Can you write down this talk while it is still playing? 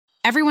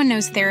Everyone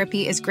knows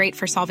therapy is great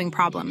for solving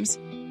problems,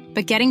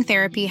 but getting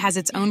therapy has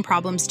its own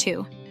problems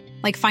too,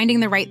 like finding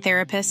the right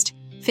therapist,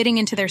 fitting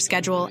into their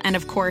schedule, and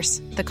of course,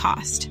 the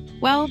cost.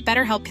 Well,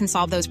 BetterHelp can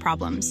solve those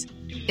problems.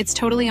 It's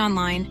totally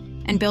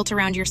online and built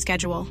around your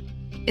schedule.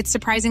 It's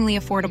surprisingly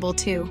affordable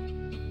too.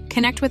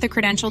 Connect with a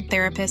credentialed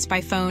therapist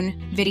by phone,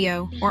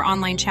 video, or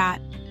online chat,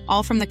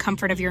 all from the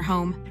comfort of your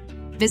home.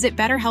 Visit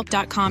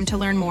BetterHelp.com to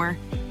learn more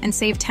and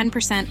save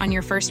 10% on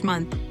your first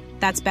month.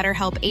 That's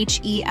BetterHelp,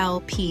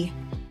 H-E-L-P.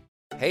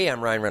 Hey,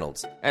 I'm Ryan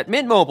Reynolds. At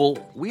Mint Mobile,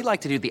 we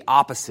like to do the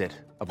opposite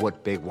of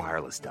what Big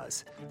Wireless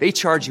does. They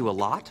charge you a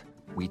lot,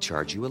 we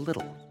charge you a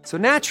little. So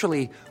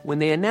naturally, when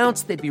they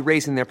announced they'd be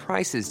raising their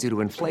prices due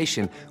to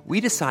inflation, we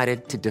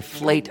decided to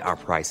deflate our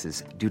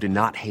prices due to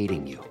not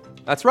hating you.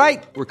 That's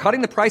right. We're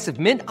cutting the price of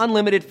Mint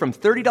Unlimited from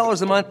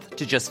 $30 a month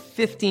to just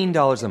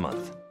 $15 a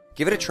month.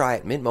 Give it a try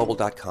at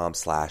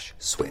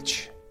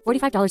mintmobile.com/switch.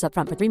 $45 up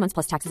front for 3 months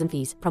plus taxes and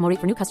fees. Promo rate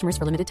for new customers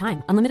for limited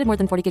time. Unlimited more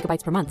than 40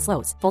 gigabytes per month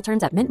slows. Full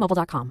terms at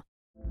mintmobile.com.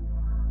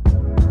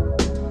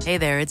 Hey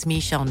there, it's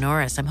Michelle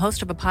Norris. I'm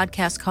host of a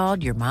podcast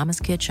called Your Mama's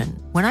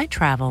Kitchen. When I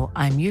travel,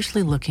 I'm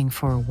usually looking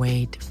for a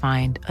way to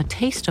find a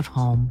taste of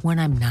home when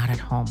I'm not at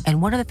home.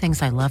 And one of the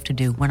things I love to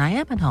do when I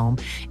am at home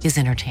is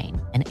entertain.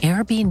 And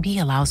Airbnb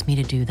allows me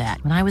to do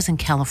that. When I was in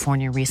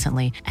California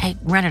recently, I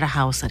rented a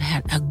house that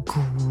had a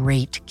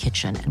great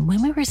kitchen. And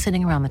when we were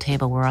sitting around the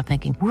table, we were all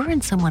thinking, we're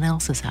in someone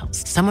else's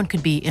house. Someone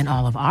could be in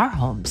all of our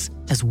homes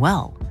as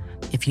well.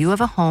 If you have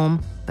a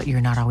home, but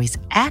you're not always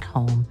at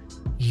home,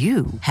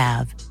 you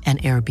have an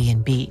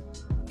Airbnb.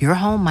 Your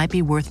home might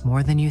be worth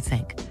more than you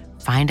think.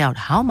 Find out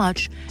how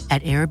much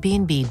at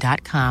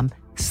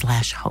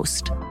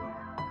airbnb.com/host.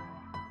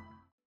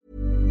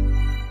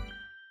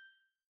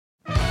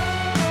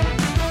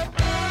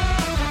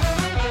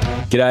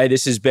 G'day,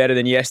 this is Better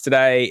Than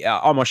Yesterday.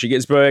 I'm Osher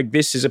Ginsberg.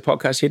 This is a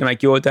podcast here to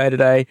make your day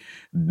today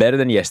better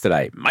than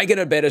yesterday. Making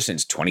it better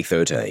since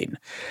 2013.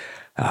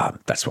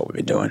 That's what we've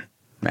been doing.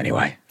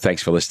 Anyway,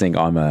 thanks for listening.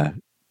 I'm a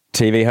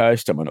TV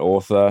host. I'm an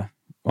author.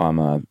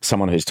 I'm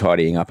someone who's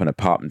tidying up an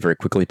apartment very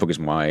quickly because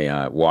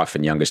my wife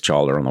and youngest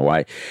child are on the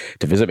way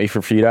to visit me for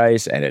a few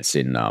days, and it's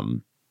in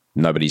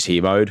nobody's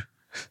here mode.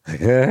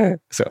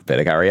 So I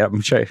better hurry up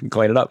and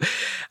clean it up.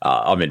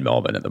 I'm in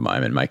Melbourne at the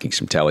moment making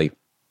some telly.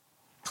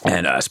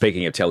 And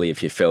speaking of telly,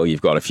 if you feel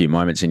you've got a few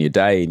moments in your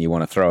day and you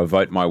want to throw a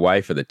vote my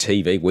way for the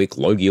TV Week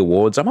Logie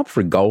Awards, I'm up for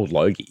a gold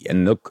Logie.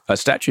 And look, a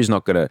statue's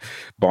not going to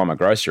buy my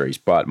groceries,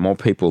 but more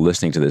people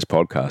listening to this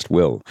podcast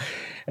will.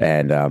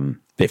 And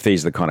if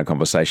these are the kind of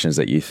conversations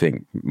that you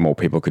think more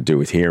people could do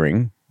with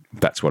hearing,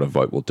 that's what a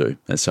vote will do.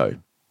 And so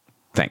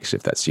thanks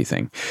if that's your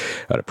thing.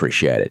 I'd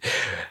appreciate it.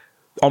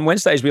 On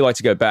Wednesdays, we like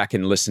to go back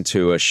and listen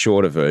to a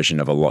shorter version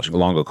of a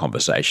longer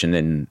conversation.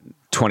 In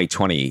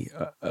 2020,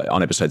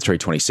 on episode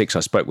 326,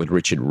 I spoke with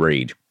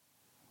Reid.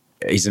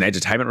 He's an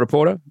entertainment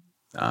reporter.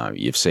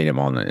 You've seen him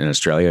in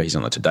Australia. He's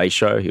on the Today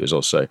Show. He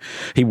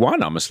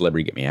won I'm a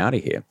Celebrity, Get Me Out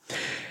of Here.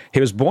 He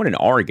was born in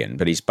Oregon,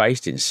 but he's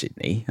based in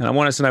Sydney. And I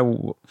want us to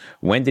know,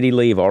 when did he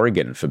leave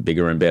Oregon for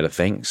bigger and better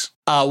things?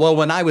 Well,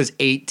 when I was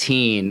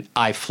 18,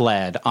 I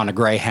fled on a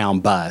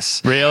Greyhound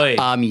bus. Really?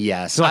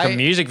 Yes. It's like a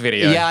music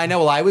video. Yeah, I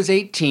know. Well, I was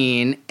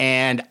 18,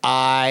 and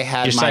I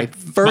had my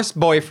first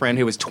boyfriend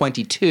who was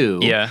 22.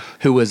 Yeah.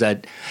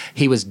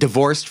 He was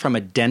divorced from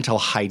a dental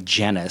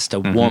hygienist, a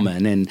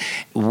woman, and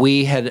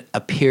we had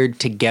appeared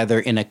together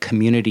in a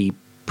community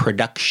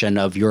production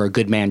of You're a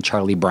Good Man,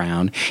 Charlie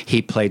Brown.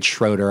 He played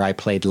Schroeder, I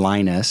played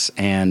Linus,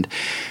 and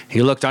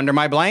he looked under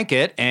my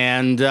blanket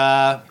and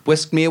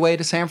whisked me away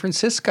to San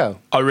Francisco.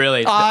 Oh,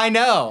 really? I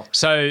know.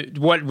 So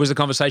what was the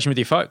conversation with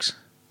your folks?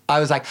 I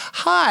was like,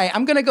 hi,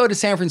 I'm going to go to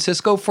San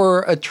Francisco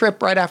for a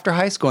trip right after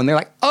high school. And they're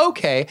like,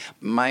 okay.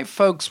 My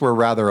folks were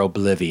rather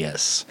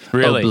oblivious.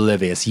 Really?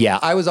 Oblivious, yeah.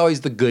 I was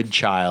always the good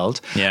child,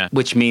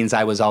 which means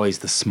I was always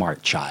the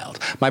smart child.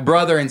 My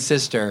brother and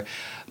sister,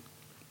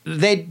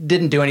 they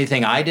didn't do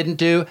anything I didn't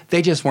do.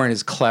 They just weren't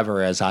as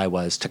clever as I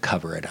was to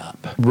cover it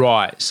up.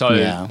 Right. So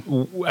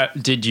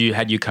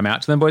had you come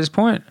out to them by this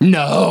point?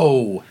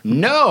 No.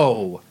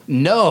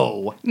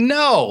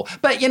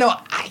 But,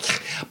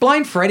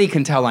 Blind Freddie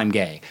can tell I'm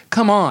gay.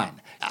 Come on.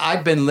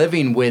 I've been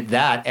living with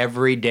that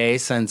every day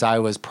since I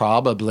was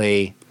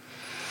probably,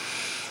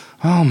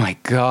 oh my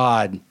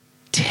God,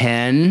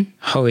 10.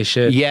 Holy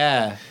shit.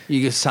 Yeah.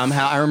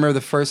 I remember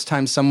the first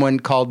time someone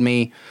called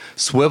me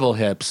Swivel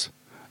Hips.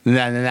 And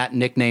that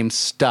nickname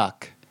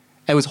stuck.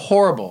 It was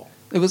horrible.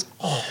 It was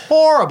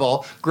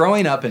horrible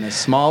growing up in a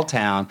small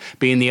town,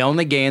 being the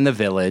only gay in the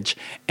village,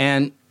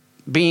 and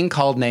being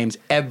called names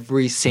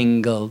every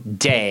single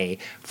day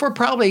for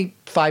probably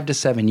 5 to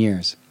 7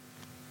 years.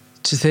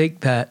 To think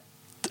that,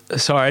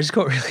 sorry, I just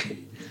got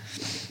really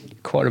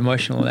quite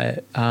emotional there.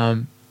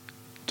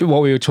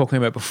 What we were talking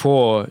about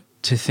before,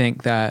 to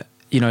think that,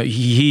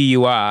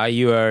 here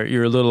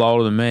you're a little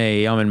older than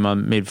me. I'm in my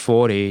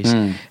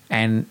mid-40s.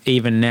 And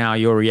even now,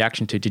 your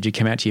reaction to, did you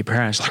come out to your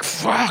parents? Like,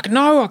 fuck,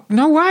 no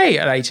way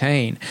at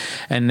 18.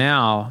 And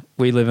now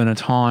we live in a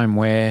time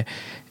where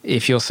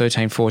if you're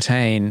 13,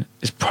 14,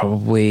 it's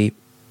probably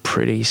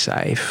pretty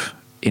safe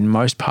in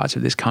most parts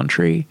of this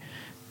country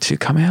to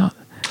come out.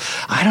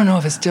 I don't know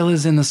if it still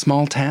is in the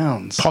small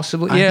towns.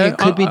 Possibly, I yeah. think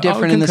it could be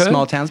different I in the concur.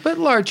 small towns, but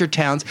larger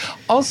towns.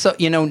 Also,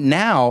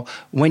 now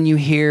when you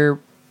hear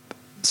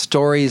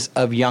stories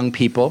of young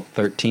people,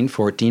 13,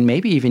 14,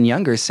 maybe even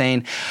younger,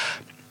 saying,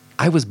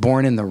 I was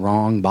born in the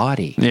wrong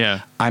body.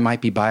 Yeah. I might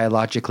be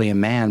biologically a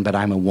man, but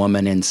I'm a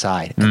woman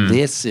inside. And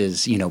this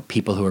is,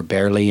 people who are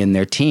barely in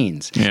their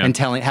teens. Yeah. And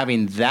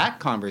having that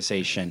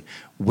conversation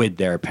with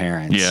their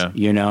parents. Yeah.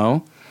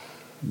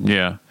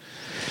 Yeah.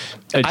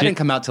 I didn't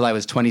come out till I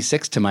was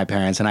 26 to my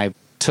parents, and I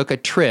took a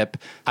trip.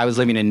 I was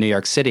living in New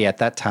York City at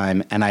that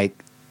time, and I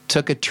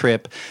took a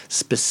trip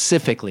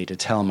specifically to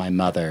tell my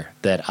mother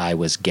that I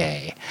was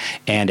gay.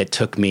 And it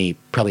took me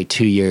probably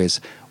 2 years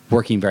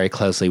working very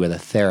closely with a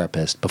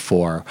therapist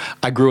before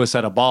I grew a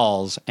set of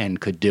balls and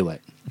could do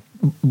it.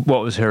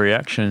 What was her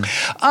reaction?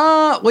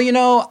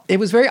 It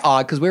was very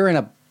odd because we were in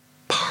a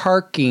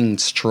parking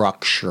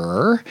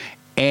structure,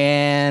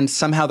 and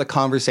somehow the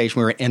conversation,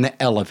 we were in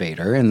the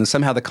elevator, and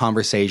somehow the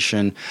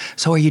conversation,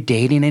 so are you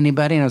dating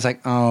anybody? And I was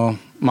like, oh,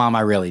 Mom,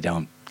 I really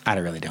don't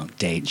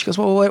date. And she goes,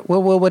 well,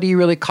 what do you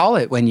really call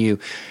it when you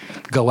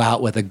go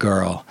out with a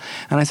girl?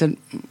 And I said,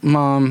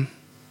 Mom,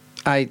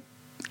 I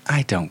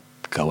don't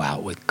go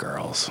out with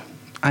girls.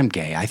 I'm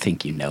gay. I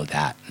think you know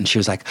that. And she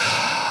was like,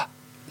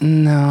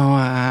 no,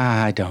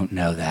 I don't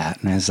know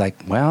that. And I was like,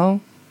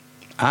 well,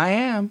 I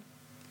am.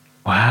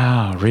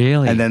 Wow,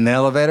 really? And then the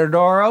elevator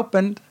door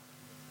opened.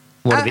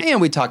 What did And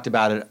we talked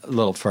about it a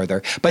little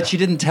further. But she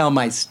didn't tell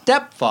my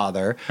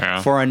stepfather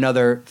for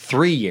another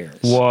 3 years.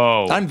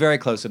 Whoa. I'm very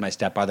close with my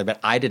stepfather, but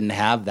I didn't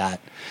have that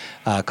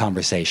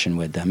conversation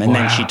with them. And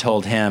then she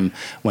told him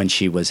when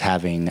she was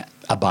having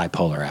a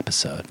bipolar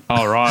episode.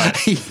 All right.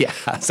 Yeah.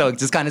 So it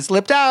just kind of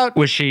slipped out.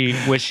 Was she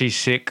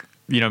sick,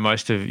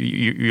 most of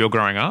your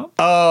growing up?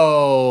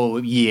 Oh,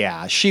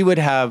 yeah. She would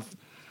have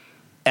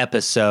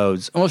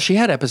episodes. Well, she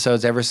had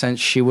episodes ever since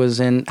she was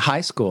in high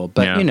school.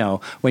 But,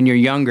 when you're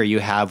younger, you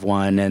have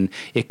one and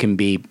it can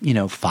be,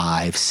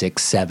 5,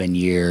 6, 7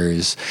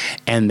 years.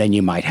 And then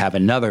you might have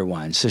another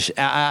one. So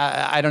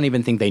I don't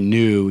even think they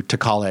knew to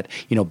call it,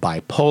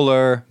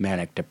 bipolar,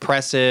 manic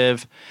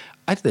depressive.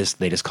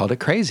 They just called it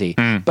crazy.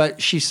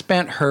 But she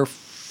spent her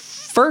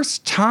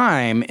first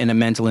time in a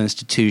mental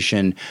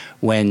institution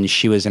when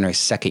she was in her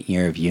second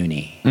year of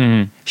uni.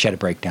 She had a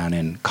breakdown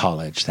in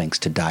college thanks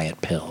to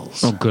diet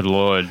pills. Oh, good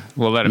Lord.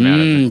 Well, that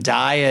amount of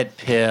diet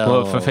pills.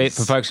 Well, for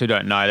folks who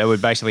don't know, they were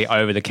basically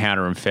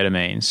over-the-counter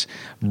amphetamines,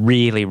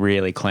 really,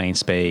 really clean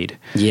speed.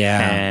 Yeah.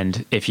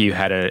 And if you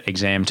had an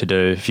exam to do,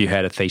 if you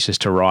had a thesis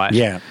to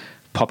write,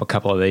 pop a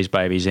couple of these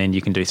babies in,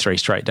 you can do 3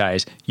 straight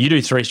days. You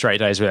do 3 straight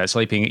days without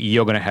sleeping,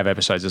 you're going to have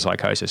episodes of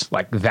psychosis.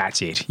 Like,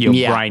 that's it. Your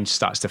brain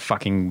starts to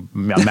fucking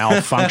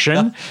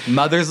malfunction.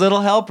 Mother's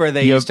little helper,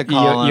 they used to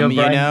call them,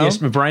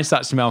 Yes, my brain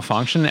starts to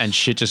malfunction and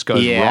shit just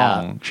goes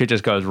wrong. Shit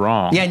just goes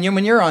wrong. Yeah, and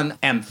when you're on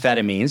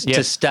amphetamines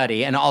to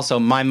study, and also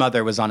my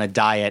mother was on a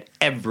diet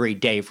every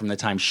day from the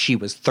time she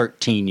was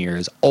 13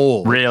 years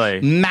old.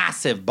 Really?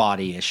 Massive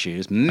body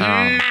issues.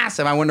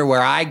 Massive. I wonder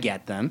where I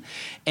get them.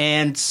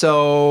 And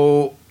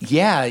so...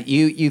 yeah,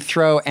 you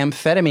throw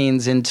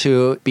amphetamines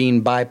into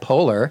being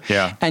bipolar,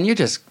 and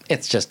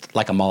it's just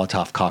like a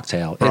Molotov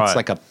cocktail. Right. It's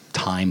like a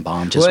time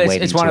bomb just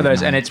waiting. It's one of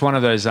those, and it's one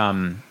of those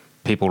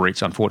people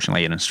reach.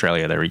 Unfortunately, in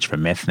Australia, they reach for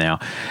meth now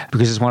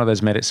because it's one of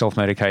those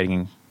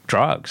self-medicating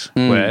drugs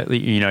where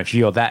if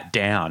you're that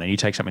down and you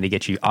take something to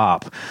get you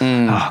up,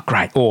 oh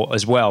great. Or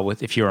as well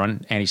if you're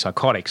on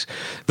antipsychotics,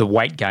 the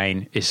weight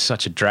gain is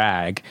such a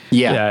drag.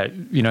 Yeah,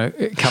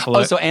 a couple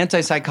of so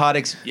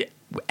antipsychotics.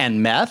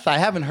 And meth? I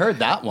haven't heard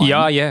that one.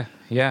 Yeah.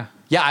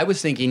 Yeah, I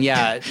was thinking,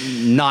 meth,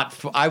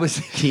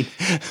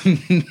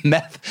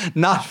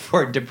 not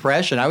for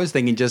depression. I was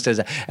thinking just as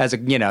a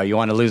you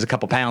want to lose a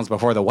couple pounds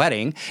before the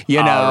wedding,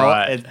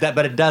 right.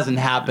 But it doesn't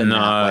happen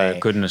that way.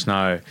 Goodness,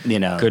 no.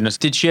 Goodness.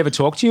 Did she ever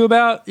talk to you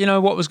about,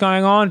 what was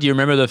going on? Do you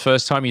remember the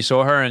first time you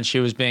saw her and she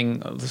was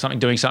doing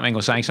something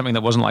or saying something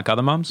that wasn't like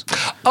other mums?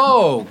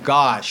 Oh,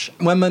 gosh.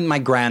 When my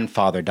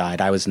grandfather died,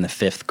 I was in the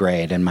 5th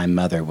grade, and my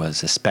mother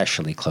was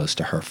especially close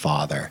to her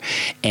father.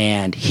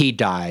 And he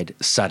died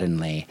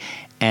suddenly.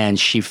 And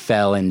she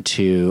fell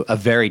into a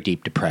very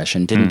deep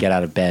depression, didn't get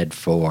out of bed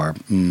for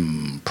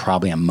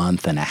probably a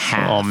month and a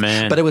half. Oh,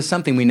 man. But it was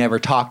something we never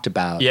talked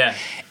about. Yeah.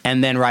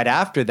 And then right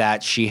after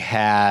that, she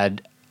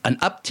had an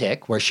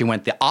uptick where she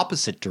went the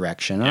opposite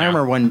direction. And I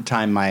remember one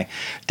time my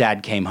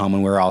dad came home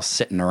and we were all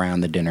sitting around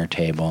the dinner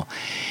table.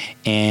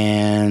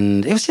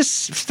 And there was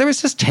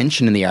just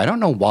tension in the air. I don't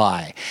know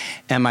why.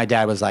 And my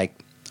dad was like,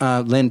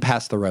 Lynn,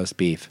 pass the roast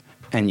beef.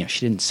 And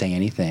she didn't say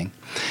anything.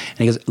 And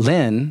he goes,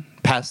 Lynn,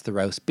 pass the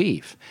roast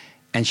beef.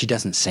 And she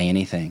doesn't say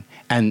anything.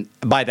 And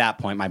by that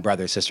point, my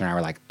brother, sister, and I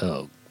were like,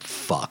 oh,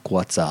 fuck,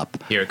 what's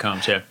up? Here it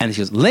comes, yeah. And she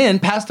goes, Lynn,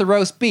 pass the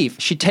roast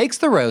beef. She takes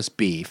the roast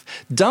beef,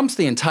 dumps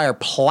the entire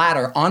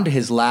platter onto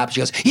his lap.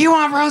 She goes, you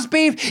want roast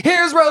beef?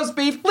 Here's roast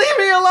beef. Leave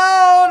me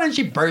alone. And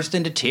she burst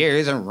into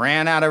tears and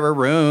ran out of her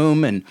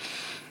room. And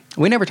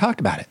we never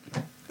talked about it.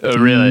 Oh,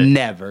 really?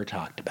 Never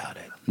talked about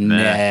it.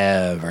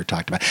 Never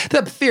talked about it.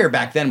 The fear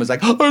back then was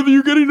like, are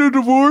you getting a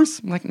divorce?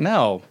 I'm like,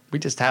 no, we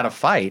just had a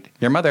fight.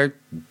 Your mother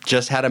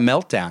just had a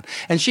meltdown.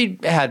 And she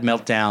had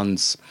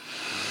meltdowns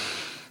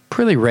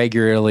pretty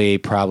regularly,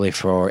 probably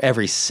for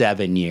every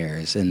 7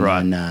 years. And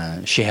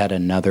then she had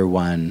another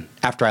one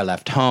after I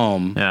left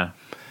home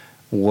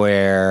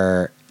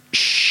where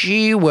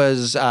she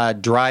was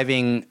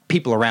driving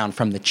people around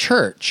from the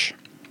church.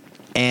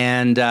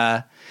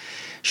 And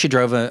she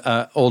drove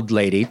an old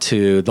lady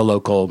to the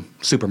local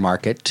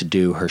supermarket to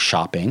do her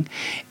shopping.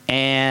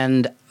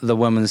 And the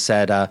woman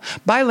said,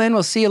 bye, Lynn,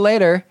 we'll see you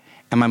later.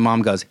 And my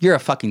mom goes, you're a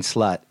fucking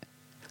slut.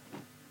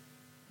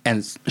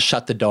 And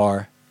shut the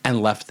door and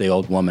left the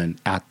old woman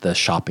at the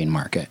shopping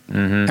market.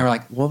 And we're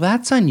like, well,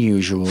 that's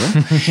unusual.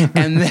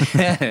 And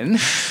then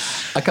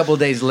a couple of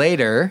days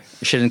later,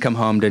 she didn't come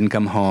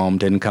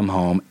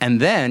home.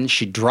 And then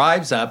she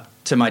drives up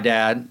to my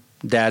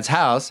dad's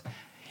house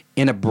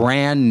in a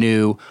brand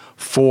new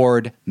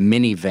Ford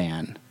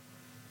minivan.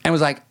 And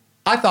was like,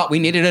 I thought we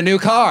needed a new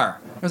car.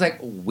 I was like,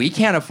 we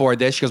can't afford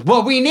this. She goes,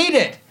 well, we need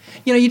it.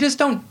 You know, you just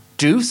don't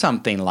do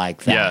something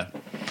like that. Yeah.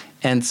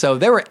 And so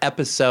there were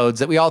episodes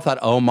that we all thought,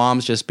 oh,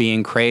 mom's just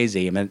being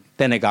crazy. I mean,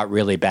 then it got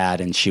really bad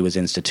and she was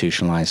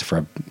institutionalized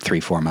for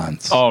 3-4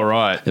 months. Oh,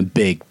 right. A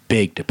big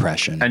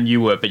depression. And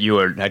you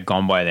had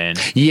gone by then.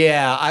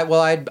 Yeah.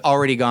 I'd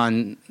already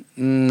gone.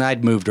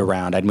 I'd moved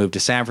around. I'd moved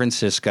to San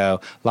Francisco,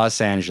 Los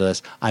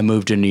Angeles. I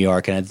moved to New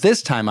York. And at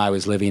this time, I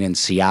was living in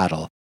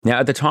Seattle. Now,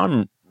 at the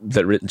time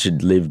that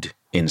Richard lived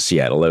in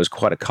Seattle, there was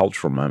quite a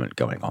cultural moment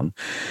going on.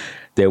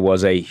 There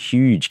was a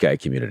huge gay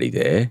community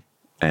there.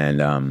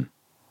 And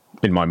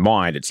in my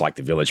mind, it's like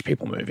the Village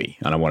People movie.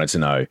 And I wanted to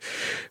know,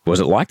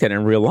 was it like that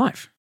in real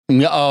life?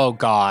 Oh,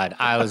 God.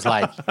 I was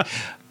like,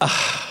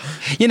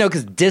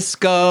 because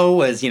disco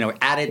was,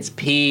 at its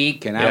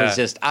peak. And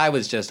I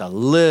was just a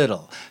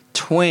little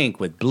twink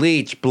with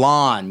bleach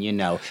blonde,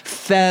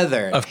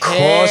 feather. Of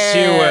course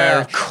hair, you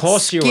were. Of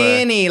course you were.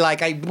 Skinny,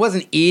 like I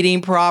wasn't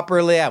eating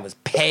properly. I was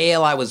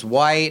pale. I was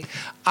white.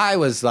 I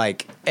was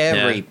like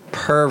every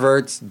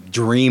pervert's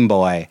dream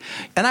boy.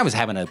 And I was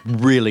having a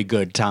really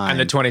good time. And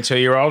the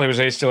 22-year-old, was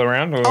he still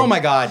around? Or? Oh, my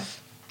God.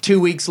 2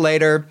 weeks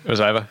later, it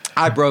was over.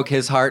 I broke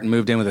his heart and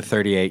moved in with a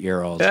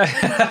 38-year-old.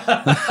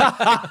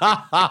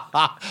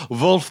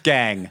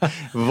 Wolfgang.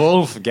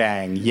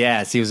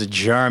 Yes, he was a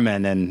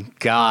German, and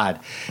God,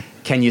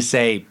 can you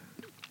say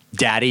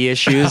daddy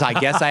issues? I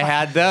guess I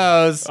had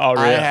those. Oh,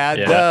 really? I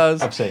had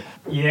those. Absolutely.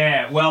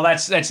 Yeah, well,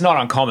 that's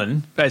not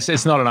uncommon.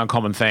 It's not an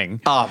uncommon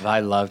thing. Oh, I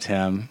loved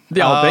him.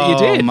 Yeah, I'll bet you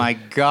did. Oh, my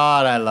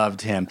God, I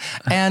loved him.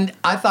 And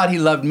I thought he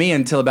loved me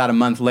until about a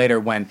month later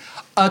when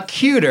a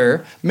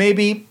cuter,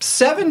 maybe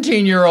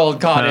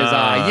 17-year-old caught his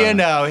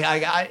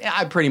eye.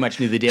 I pretty much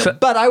knew the deal.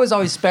 But I was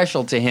always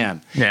special to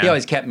him. Yeah. He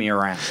always kept me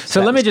around.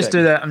 So let me just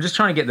do that. I'm just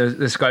trying to get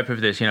the scope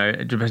of this,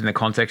 in the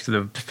context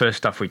of the first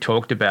stuff we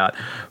talked about.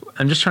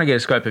 I'm just trying to get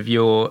a scope of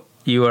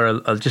you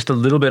are just a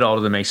little bit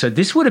older than me. So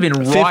this would have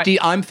been 50.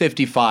 I'm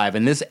 55,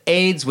 and this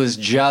AIDS was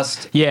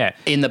just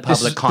in the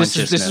public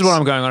consciousness. This is what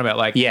I'm going on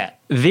about.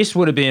 This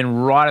would have been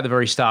right at the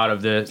very start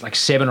of the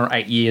 7 or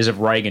 8 years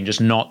of Reagan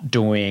just not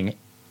doing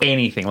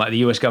anything, like the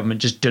US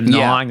government just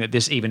denying that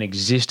this even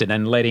existed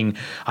and letting,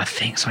 I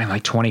think, something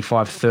like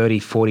 25, 30,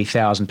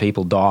 40,000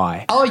 people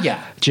die. Oh,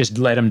 yeah. Just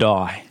let them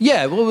die.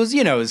 Yeah, well,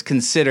 it was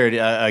considered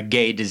a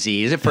gay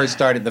disease. It first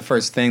started, the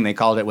first thing they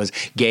called it was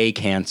gay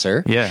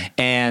cancer. Yeah.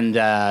 And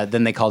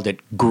then they called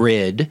it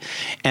GRID.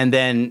 And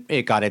then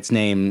it got its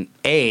name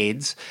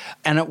AIDS.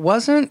 And it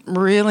wasn't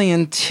really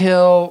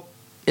until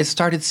it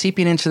started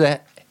seeping into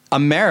the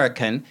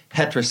American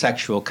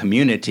heterosexual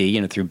community,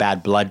 through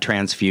bad blood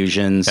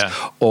transfusions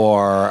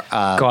or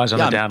guys on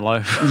the down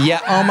low.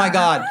 Yeah. Oh my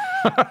God.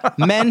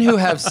 Men who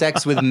have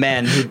sex with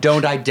men who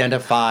don't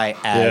identify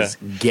as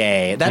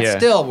gay. That's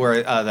still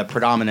where the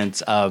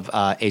predominance of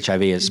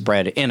HIV is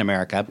spread in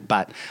America,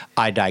 but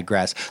I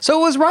digress. So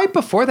it was right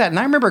before that. And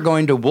I remember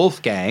going to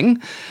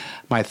Wolfgang,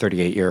 my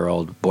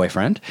 38-year-old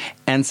boyfriend,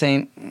 and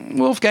saying,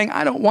 Wolfgang,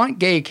 I don't want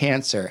gay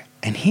cancer.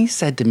 And he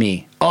said to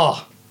me,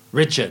 oh,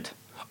 Richard,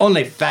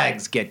 only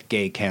fags get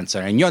gay cancer,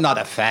 and you're not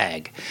a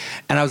fag.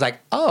 And I was like,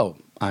 oh,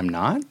 I'm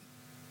not?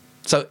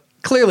 So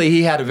clearly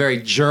he had a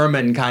very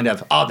German kind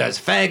of, there's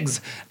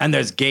fags and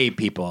there's gay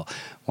people.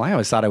 Well, I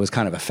always thought I was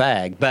kind of a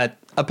fag, but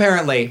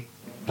apparently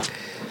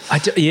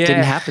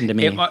didn't happen to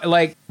me.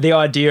 Like the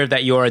idea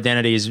that your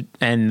identity is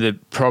and the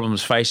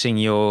problems facing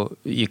your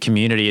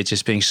community is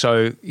just being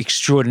so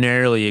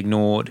extraordinarily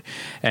ignored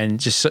and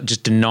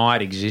just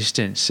denied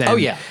existence.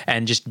 And,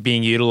 and just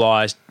being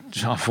utilized,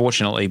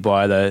 unfortunately,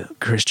 by the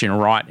Christian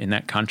right in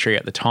that country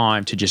at the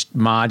time to just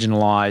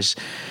marginalize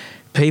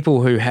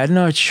people who had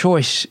no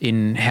choice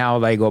in how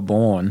they got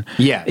born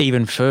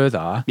even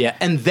further. Yeah,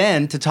 and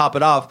then to top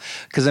it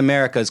off, because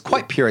America is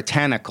quite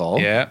puritanical.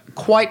 Yeah.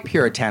 Quite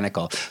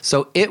puritanical.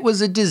 So it was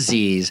a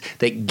disease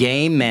that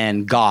gay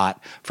men got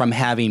from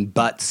having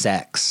butt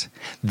sex.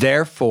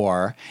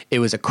 Therefore, it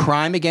was a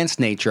crime against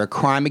nature, a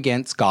crime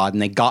against God,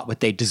 and they got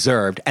what they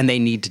deserved, and they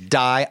need to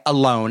die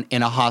alone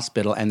in a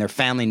hospital, and their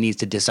family needs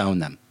to disown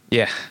them.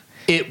 Yeah.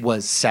 It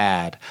was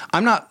sad.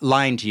 I'm not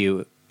lying to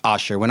you,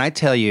 Osher, when I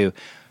tell you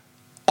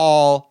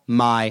all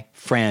my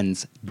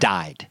friends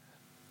died.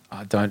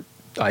 I don't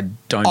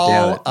doubt it.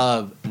 All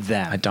of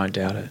them. I don't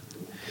doubt it.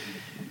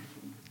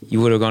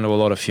 You would have gone to a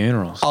lot of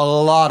funerals. A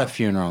lot of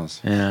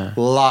funerals. Yeah.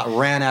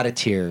 Ran out of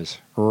tears.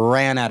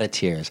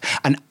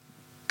 And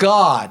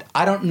God,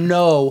 I don't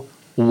know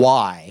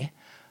why,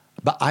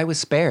 but I was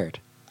spared.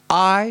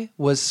 And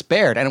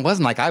it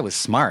wasn't like I was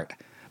smart.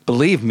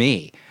 Believe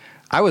me,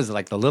 I was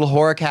like the little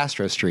whore of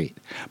Castro Street.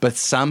 But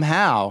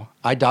somehow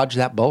I dodged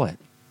that bullet.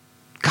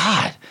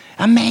 God,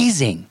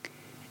 amazing.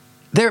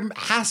 There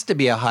has to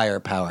be a higher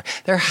power.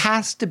 There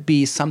has to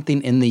be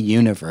something in the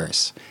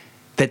universe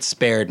that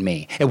spared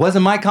me. It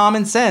wasn't my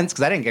common sense,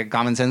 because I didn't get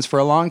common sense for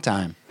a long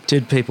time.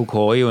 Did people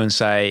call you and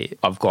say,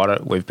 I've got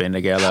it, we've been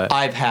together?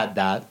 I've had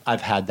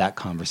that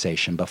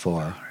conversation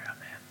before.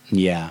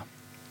 Yeah.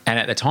 And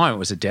at the time, it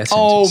was a death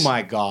Oh sentence.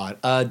 my God,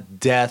 a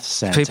death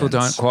sentence. People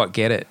don't quite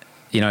get it.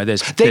 You know,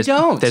 there's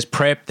don't. There's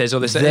PrEP. There's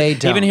all this. They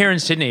don't. Even here in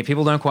Sydney,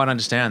 people don't quite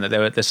understand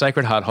that the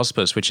Sacred Heart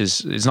Hospice, which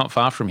is not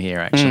far from here.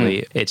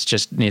 Actually, it's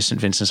just near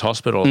St Vincent's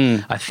Hospital.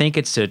 I think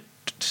it's a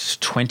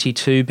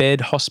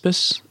 22-bed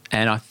hospice,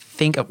 and I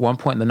think at one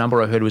point the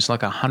number I heard was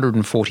like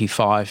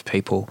 145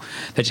 people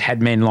that just had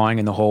men lying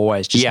in the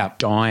hallways just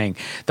dying.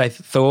 They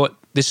thought.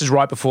 This is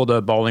right before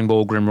the bowling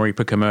ball Grim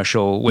Reaper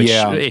commercial, which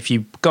if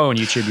you go on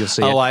YouTube, you'll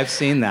see it. Oh, I've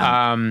seen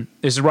that.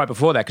 This is right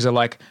before that because they're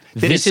like,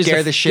 Did it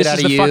scare the shit out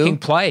of you? This is the fucking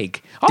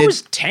plague. I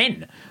was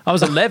 10. I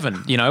was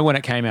 11, when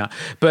it came out.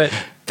 But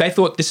they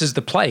thought this is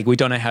the plague. We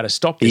don't know how to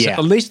stop this. Yeah.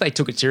 At least they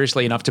took it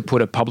seriously enough to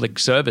put a public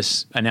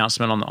service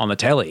announcement on the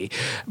telly.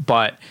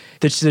 But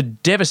it's the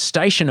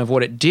devastation of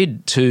what it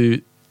did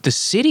to the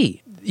city.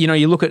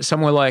 You look at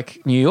somewhere like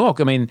New York,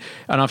 and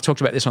I've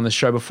talked about this on the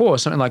show before,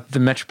 something like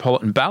the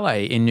Metropolitan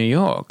Ballet in New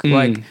York.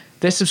 Like,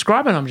 their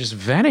subscriber number just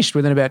vanished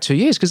within about 2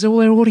 years because all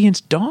their audience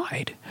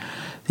died.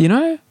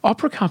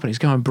 Opera companies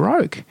going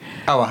broke.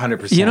 Oh,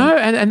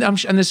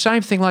 100%. And the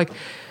same thing, like,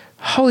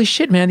 holy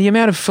shit, man, the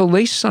amount of for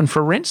lease and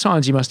for rent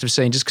signs you must have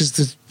seen just because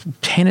the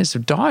tenants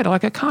have died.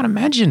 Like, I can't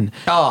imagine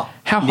how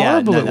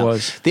horrible it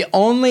was. The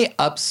only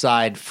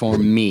upside for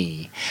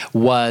me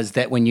was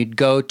that when you'd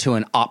go to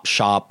an op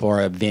shop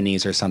or a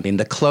Vinnie's or something,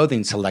 the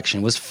clothing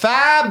selection was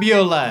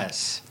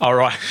fabulous. All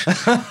right.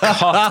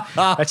 God,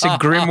 that's a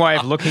grim way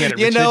of looking at it,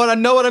 Richard. I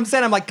know what I'm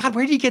saying. I'm like, God,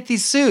 where do you get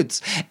these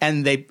suits?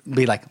 And they'd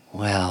be like,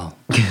 well,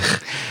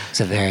 it's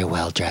a very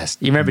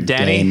well-dressed You remember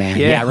Danny? gay man.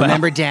 Yeah,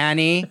 remember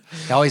Danny?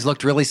 He always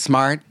looked really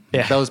smart.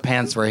 Yeah. Those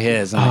pants were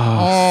his. I'm like,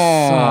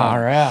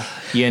 far out.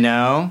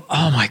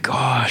 Oh my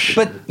gosh.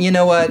 But you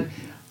know what?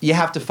 You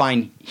have to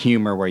find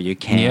humor where you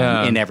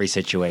can in every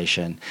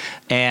situation.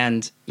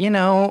 And,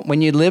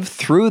 when you live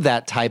through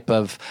that type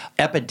of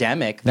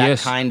epidemic, that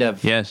kind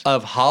of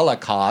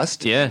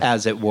Holocaust,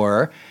 as it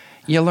were,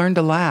 you learn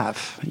to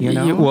laugh,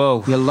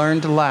 Whoa. You learn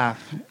to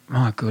laugh.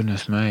 My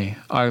goodness me.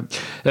 I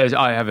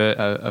have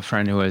a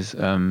friend who is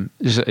a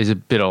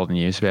bit older than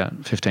you. He's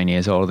about 15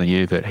 years older than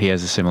you, but he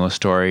has a similar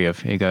story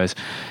he goes,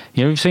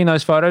 you've seen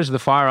those photos of the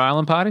Fire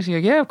Island parties?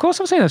 You go, yeah, of course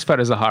I've seen those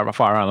photos of the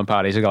Fire Island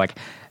parties. You go like,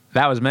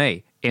 that was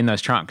me in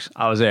those trunks.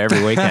 I was there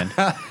every weekend.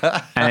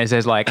 And it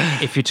says like,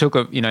 if you took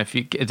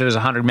if there was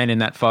 100 men in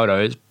that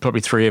photo, it's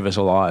probably 3 of us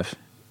alive.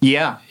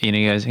 Yeah. He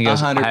goes,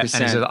 100%. And he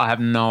says, I have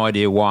no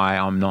idea why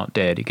I'm not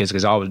dead.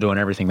 Because I was doing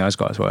everything those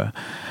guys were.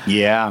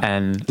 Yeah.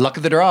 And luck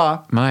of the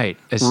draw. Mate.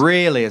 It's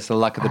the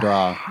luck of the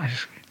draw.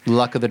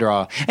 Luck of the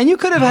draw. And you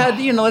could have had,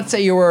 let's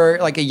say you were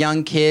like a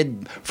young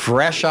kid,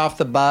 fresh off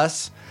the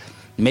bus,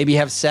 maybe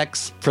have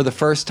sex for the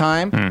first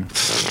time.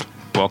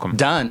 Welcome.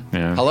 Done.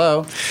 Yeah.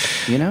 Hello.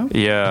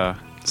 Yeah.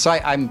 So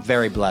I'm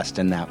very blessed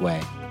in that way.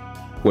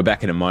 We're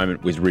back in a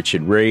moment with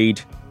Richard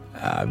Reid.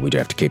 We do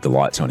have to keep the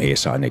lights on here,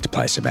 so I need to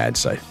play some ads.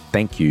 So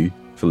thank you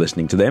for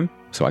listening to them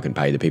so I can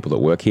pay the people that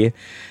work here.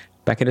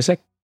 Back in a sec.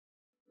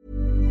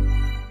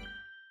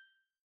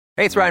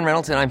 Hey, it's Ryan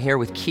Reynolds, and I'm here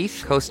with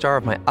Keith, co-star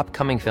of my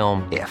upcoming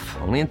film, If,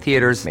 only in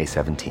theaters May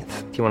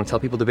 17th. Do you want to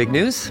tell people the big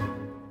news?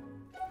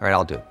 All right,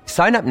 I'll do it.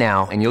 Sign up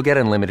now and you'll get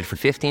unlimited for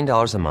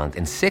 $15 a month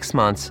and 6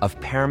 months of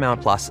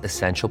Paramount Plus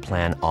Essential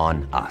Plan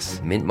on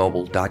us.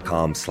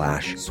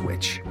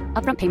 MintMobile.com/switch.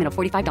 Upfront payment of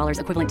 $45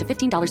 equivalent to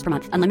 $15 per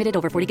month. Unlimited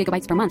over 40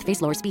 gigabytes per month.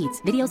 Face lower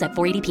speeds. Videos at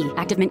 480p.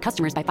 Active Mint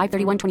customers by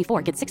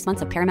 531.24 get 6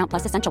 months of Paramount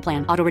Plus Essential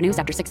Plan. Auto renews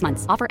after 6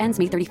 months. Offer ends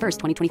May 31st,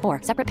 2024.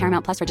 Separate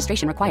Paramount Plus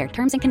registration required.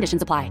 Terms and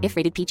conditions apply if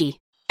rated PG.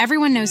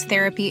 Everyone knows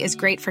therapy is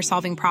great for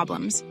solving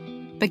problems.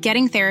 But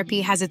getting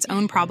therapy has its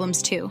own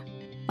problems too.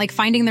 Like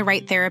finding the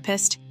right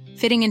therapist,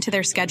 fitting into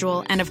their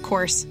schedule, and of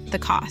course, the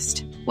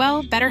cost.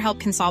 Well, BetterHelp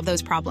can solve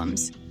those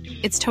problems.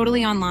 It's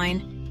totally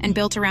online and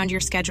built around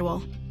your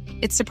schedule.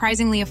 It's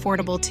surprisingly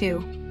affordable too.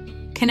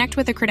 Connect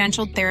with a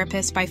credentialed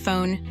therapist by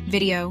phone,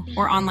 video,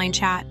 or online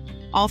chat,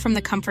 all from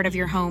the comfort of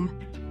your home.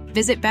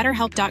 Visit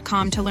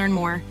BetterHelp.com to learn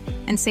more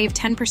and save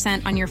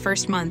 10% on your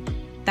first month.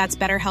 That's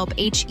BetterHelp,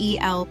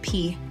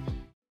 H-E-L-P.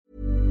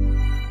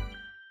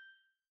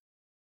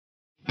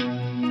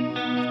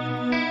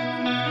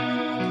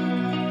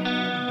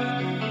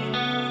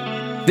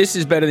 This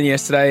is Better Than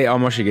Yesterday.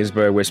 I'm Moshe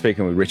Ginsberg. We're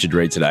speaking with Richard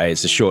Reid today.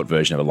 It's a short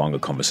version of a longer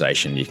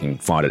conversation. You can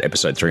find it at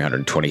episode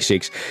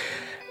 326.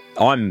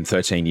 I'm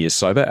 13 years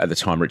sober. At the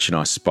time Rich and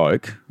I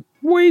spoke,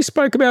 we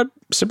spoke about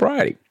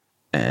sobriety.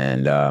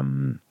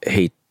 And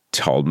he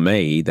told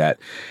me that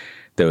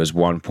there was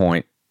one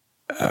point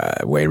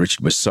where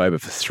Richard was sober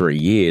for 3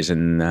 years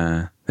and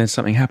then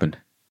something happened.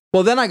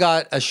 Well, then I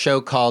got a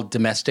show called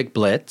Domestic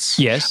Blitz.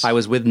 Yes. I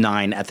was with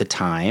Nine at the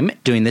time,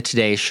 doing the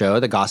Today Show,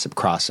 The Gossip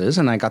Crosses,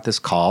 and I got this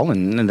call,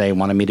 and they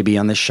wanted me to be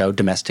on the show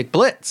Domestic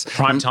Blitz.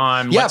 Prime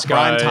time, Yeah, let's go.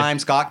 Prime Time,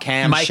 Scott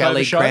Cam, Makeover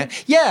Shelley show?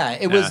 Grant. Yeah,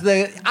 it was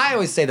I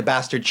always say the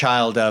bastard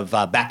child of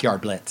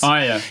Backyard Blitz. Oh,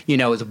 yeah. You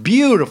know, it was a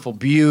beautiful,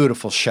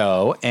 beautiful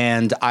show,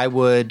 and I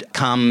would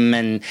come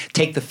and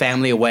take the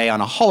family away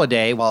on a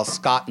holiday while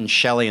Scott and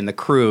Shelley and the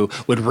crew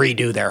would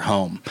redo their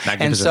home.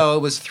 And so it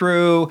was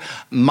through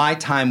my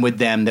time with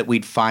them that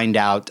we'd find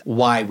out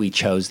why we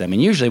chose them. And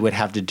usually it would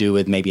have to do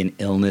with maybe an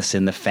illness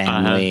in the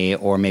family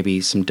or maybe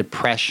some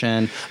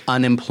depression,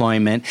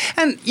 unemployment.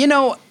 And, you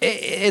know,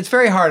 it's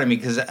very hard on me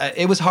because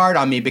it was hard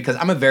on me because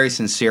I'm a very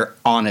sincere,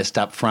 honest,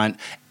 upfront,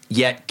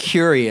 yet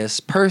curious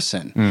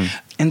person.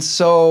 And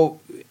so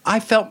I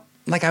felt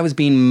like I was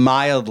being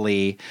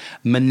mildly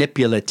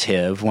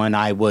manipulative when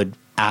I would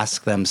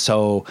ask them,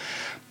 so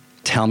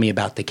tell me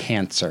about the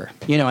cancer,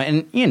 you know,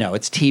 and, you know,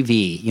 it's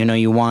TV, you know,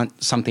 you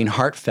want something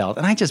heartfelt.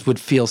 And I just would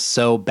feel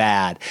so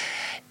bad.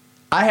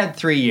 I had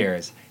 3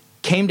 years,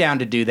 came down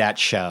to do that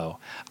show.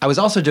 I was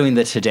also doing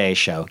the Today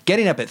Show,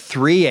 getting up at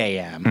 3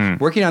 a.m.,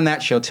 working on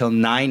that show till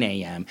 9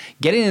 a.m.,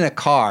 getting in a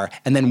car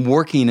and then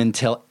working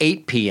until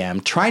 8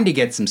 p.m., trying to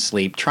get some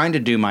sleep, trying to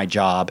do my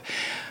job.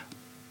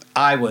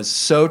 I was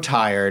so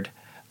tired.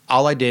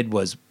 All I did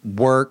was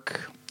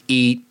work,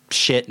 eat,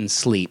 shit, and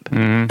sleep.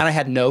 And I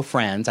had no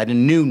friends. I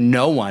knew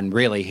no one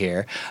really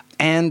here.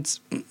 And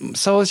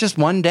so it was just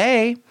one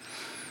day,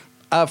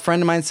 a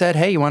friend of mine said,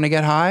 hey, you want to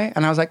get high?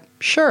 And I was like,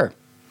 sure.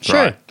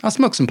 Right. I'll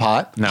smoke some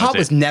pot. Pot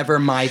was it. never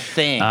my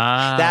thing.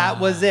 That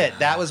was it.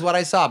 That was what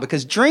I saw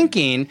because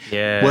drinking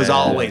was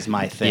always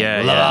my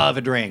thing. Love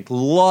a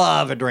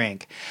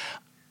drink.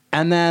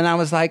 And then I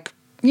was like,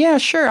 yeah,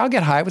 sure, I'll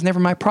get high. It was never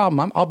my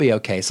problem. I'll be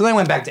okay. So then I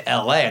went back to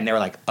LA and they were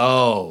like,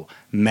 oh,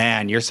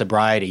 man, your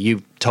sobriety,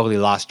 you've totally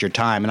lost your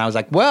time. And I was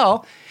like,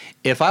 well,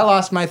 if I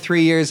lost my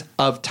 3 years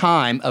of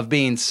time of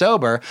being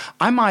sober,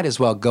 I might as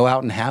well go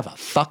out and have a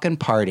fucking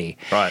party.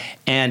 Right.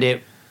 And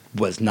it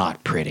was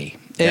not pretty.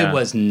 It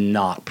was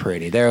not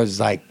pretty. There was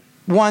like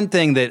one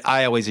thing that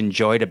I always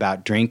enjoyed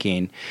about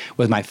drinking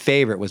was my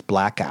favorite was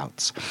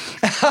blackouts.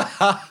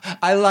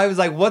 I was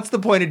like, what's the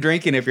point of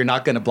drinking if you're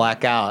not going to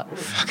black out?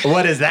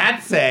 What does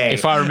that say?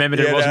 If I remembered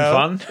it wasn't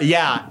fun?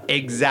 Yeah,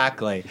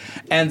 exactly.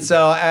 And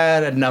so I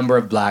had a number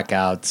of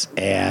blackouts.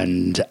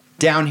 And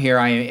down here,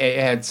 I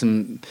had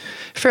some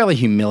fairly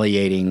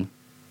humiliating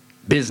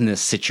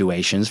business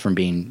situations from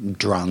being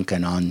drunk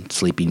and on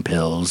sleeping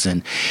pills.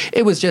 And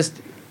it was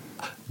just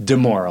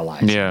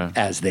demoralizing,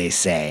 as they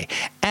say.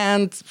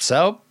 And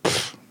so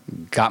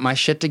got my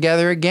shit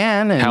together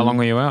again. And How long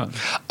were you out?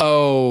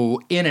 Oh,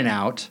 in and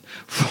out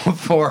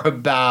for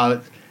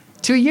about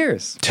 2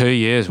 years. 2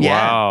 years. Yeah.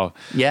 Wow.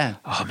 Yeah.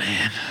 Oh,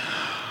 man.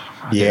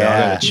 I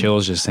Yeah. got the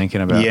chills just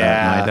thinking about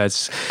that,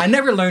 mate. I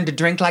never learned to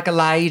drink like a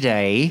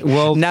lady.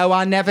 Well- no,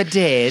 I never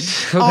did.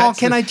 Well, Oh, that's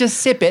can I just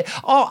sip it?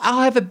 Oh,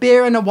 I'll have a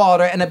beer and a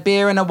water and a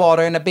beer and a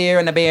water and a beer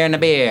and a beer and a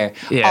beer.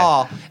 Yeah.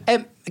 Oh,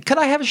 could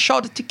I have a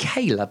shot of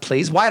tequila,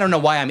 please? Why? I don't know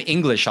why I'm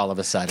English all of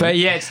a sudden. But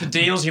yeah, it's the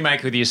deals you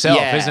make with yourself,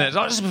 Yeah. isn't it? It's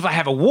not just if I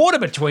have a water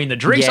between the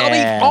drinks, Yeah. I'll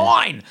be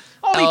fine.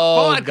 I'll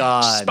be fine.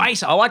 God.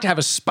 Space. I like to have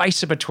a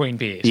spacer between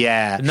beers.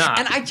 Yeah. No.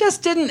 And I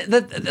just didn't,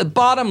 the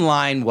bottom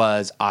line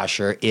was,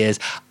 Osher, is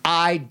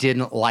I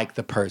didn't like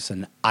the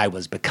person I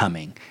was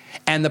becoming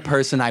and the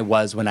person I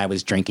was when I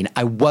was drinking.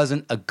 I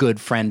wasn't a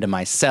good friend to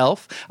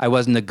myself. I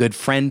wasn't a good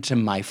friend to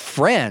my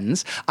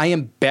friends. I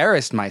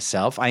embarrassed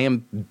myself. I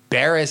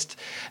embarrassed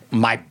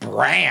my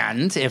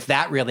brand, if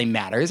that really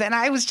matters. And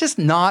I was just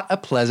not a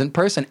pleasant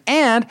person.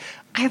 And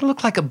I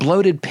looked like a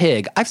bloated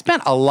pig. I've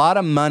spent a lot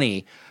of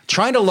money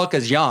trying to look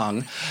as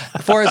young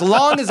for as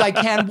long as I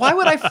can. Why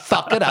would I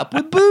fuck it up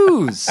with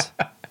booze?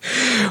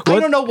 I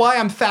don't know why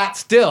I'm fat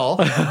still,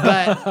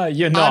 but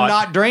You're not. I'm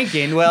not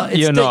drinking. Well, it's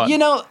You're not. You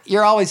know,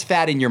 you're always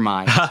fat in your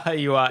mind.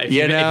 You are.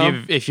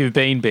 know? If you've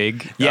been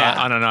big. Yeah.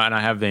 I don't know, and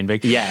I have been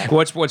big. Yeah.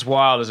 What's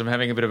wild is I'm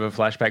having a bit of a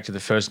flashback to the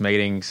first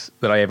meetings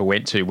that I ever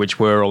went to, which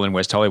were all in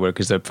West Hollywood,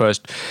 because the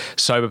first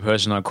sober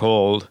person I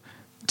called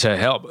to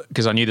help,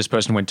 because I knew this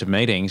person went to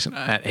meetings,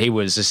 he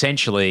was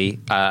essentially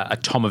a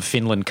Tom of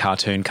Finland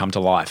cartoon come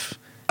to life.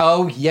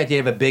 Oh, yeah, do you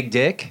have a big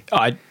dick?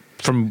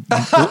 from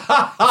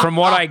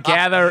what I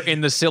gather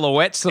in the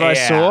silhouettes that I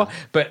saw,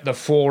 but the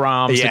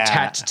forearms,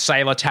 the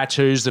sailor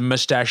tattoos, the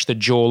mustache, the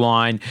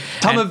jawline.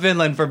 Tom of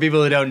Finland, for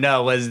people who don't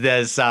know, was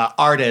this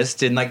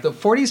artist in like the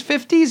 40s,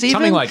 50s, even?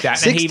 Something like that.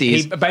 60s. And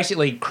he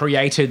basically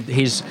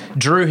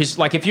drew his,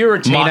 like if you're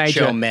a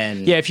teenager. Macho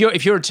men. Yeah, if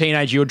you're a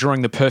teenager, you're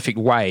drawing the perfect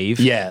wave.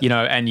 Yeah. You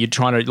know, and you're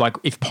trying to, like,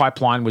 if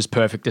Pipeline was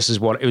perfect, this is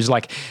what, it was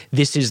like,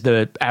 this is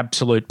the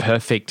absolute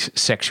perfect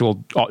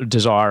sexual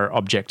desire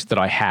object that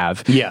I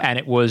have. Yeah. And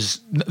it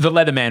was the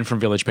Leatherman from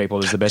Village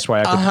People is the best way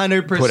I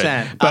could put it.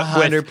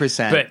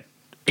 100%. But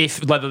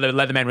if the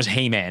Leatherman was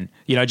He-Man,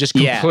 you know, just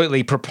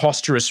completely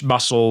preposterous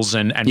muscles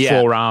and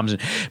forearms.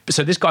 And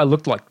so this guy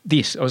looked like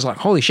this. I was like,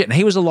 holy shit. And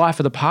he was the life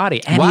of the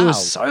party. And he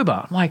was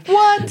sober. I'm like,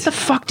 what the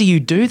fuck do you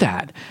do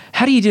that?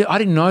 How do you do? I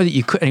didn't know that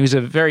you could. And he's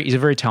a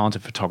very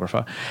talented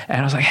photographer.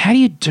 And I was like, how do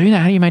you do that?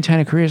 How do you maintain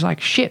a career? He's like,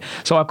 shit.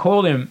 So I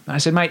called him. I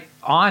said, mate,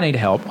 I need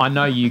help. I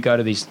know you go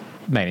to these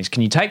meetings.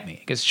 Can you take me?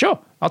 He goes, sure.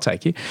 I'll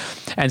take you.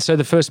 And so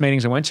the first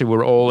meetings I went to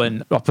were all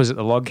in opposite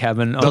the log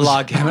cabin.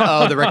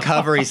 The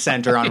recovery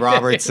center on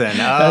Robertson.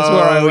 That's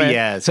where I went.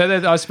 Yes.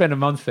 So I spent a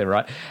month there,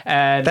 right?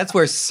 And that's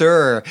where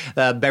Sir,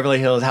 Beverly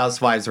Hills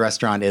Housewives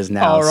restaurant is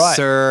now. Oh, right.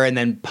 Sir, and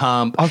then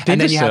Pump. I've been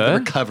and then to you Sir. have the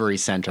recovery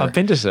center. I've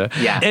been to Sir.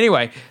 Yeah.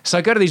 Anyway, so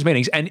I go to these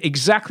meetings, and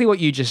exactly what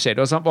you just said.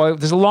 I was like, well,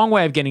 there's a long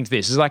way of getting to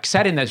this. It's like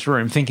sat in this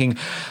room thinking,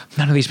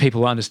 none of these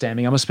people understand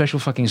me. I'm a special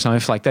fucking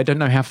snowflake. They don't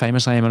know how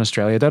famous I am in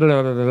Australia.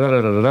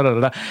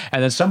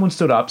 And then someone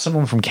stood up,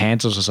 someone from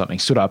Kansas or something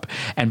stood up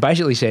and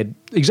basically said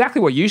exactly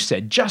what you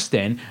said just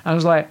then. I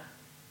was like,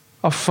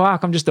 oh,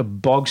 fuck, I'm just a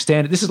bog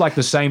standard. This is like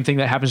the same thing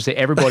that happens to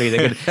everybody.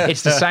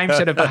 It's the same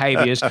set of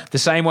behaviors, the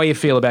same way you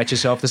feel about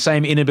yourself, the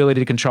same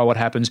inability to control what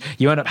happens.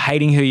 You end up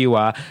hating who you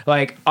are.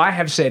 Like, I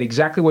have said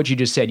exactly what you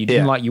just said. You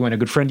didn't like, you weren't a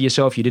good friend to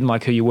yourself. You didn't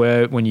like who you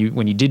were when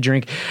you did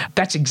drink.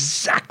 That's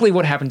exactly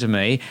what happened to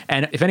me.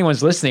 And if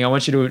anyone's listening, I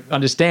want you to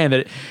understand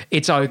that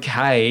it's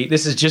okay.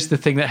 This is just the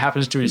thing that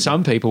happens to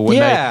some people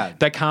when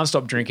they can't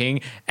stop drinking.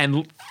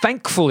 And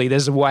thankfully,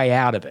 there's a way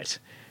out of it.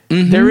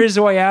 Mm-hmm. There is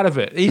a way out of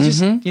it. You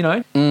just, you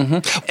know.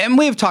 Mm-hmm. And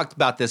we've talked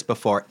about this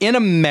before. In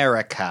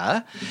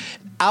America,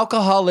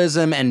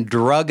 alcoholism and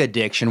drug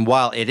addiction,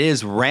 while it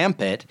is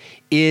rampant,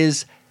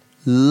 is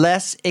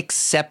less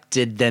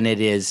accepted than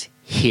it is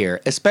here,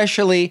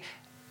 especially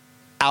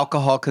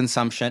alcohol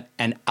consumption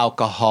and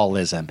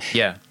alcoholism.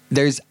 Yeah.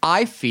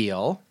 I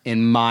feel,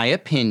 in my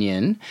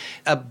opinion,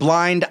 a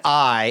blind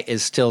eye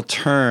is still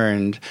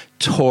turned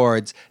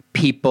towards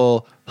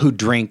people who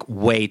drink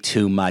way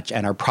too much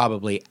and are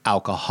probably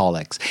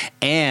alcoholics.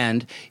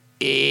 And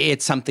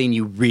it's something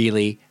you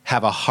really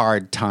have a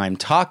hard time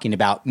talking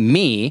about.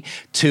 Me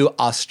to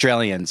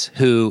Australians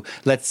who,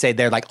 let's say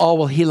they're like, oh,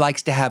 well, he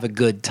likes to have a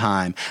good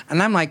time.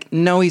 And I'm like,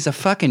 no, he's a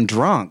fucking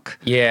drunk.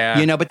 Yeah.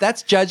 You know, but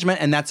that's judgment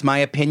and that's my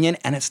opinion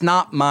and it's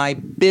not my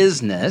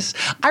business.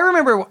 I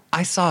remember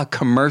I saw a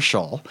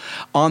commercial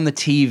on the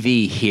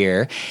TV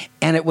here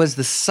and it was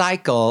the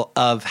cycle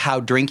of how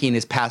drinking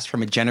is passed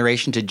from a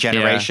generation to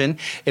generation.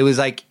 Yeah. It was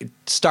like, it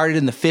started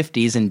in the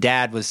 50s and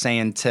Dad was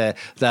saying to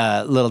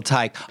the little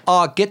tyke,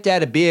 oh, get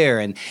Dad a beer.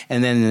 And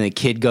then the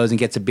kid goes and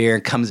gets a beer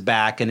and comes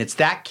back and it's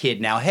that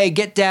kid now, hey,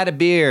 get Dad a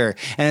beer.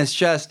 And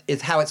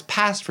it's how it's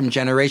passed from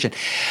generation.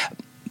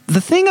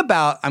 The thing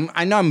about,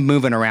 I know I'm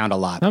moving around a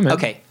lot.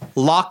 Okay,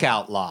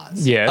 lockout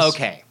laws. Yes.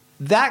 Okay,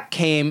 that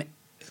came,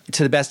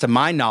 to the best of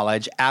my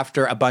knowledge,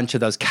 after a bunch of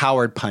those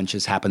coward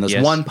punches happened, those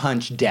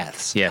one-punch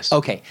deaths. Yes.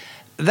 Okay,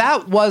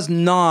 that was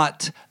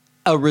not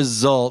a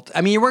result.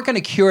 I mean, you weren't going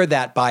to cure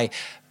that by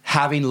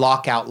having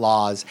lockout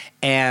laws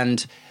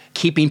and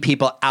keeping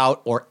people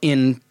out or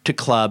into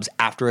clubs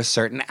after a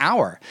certain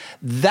hour.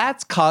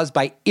 That's caused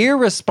by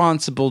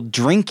irresponsible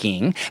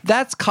drinking.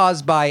 That's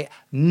caused by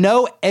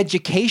no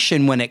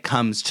education when it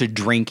comes to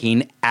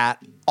drinking at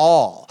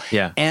all.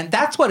 Yeah. And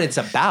that's what it's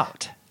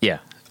about. Yeah.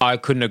 I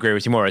couldn't agree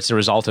with you more. It's a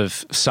result of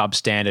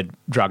substandard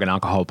drug and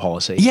alcohol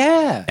policy.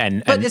 Yeah.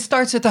 But it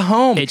starts at the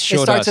home. It sure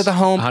starts does. at the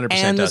home 100%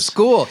 and the does.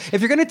 school. If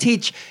you're going to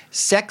teach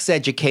sex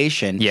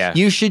education,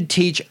 you should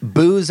teach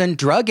booze and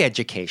drug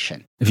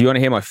education. If you want to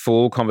hear my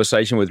full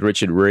conversation with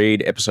Richard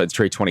Reid, episode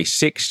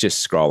 326, just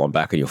scroll on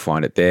back and you'll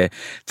find it there.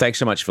 Thanks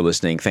so much for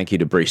listening. Thank you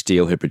to Bree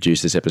Steele, who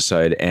produced this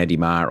episode, Andy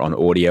Marr on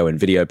audio and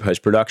video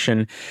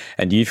post-production,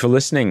 and you for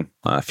listening.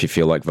 If you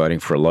feel like voting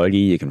for a Logie,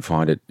 you can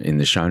find it in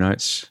the show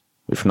notes.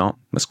 If not,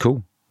 that's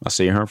cool. I'll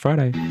see you here on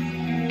Friday.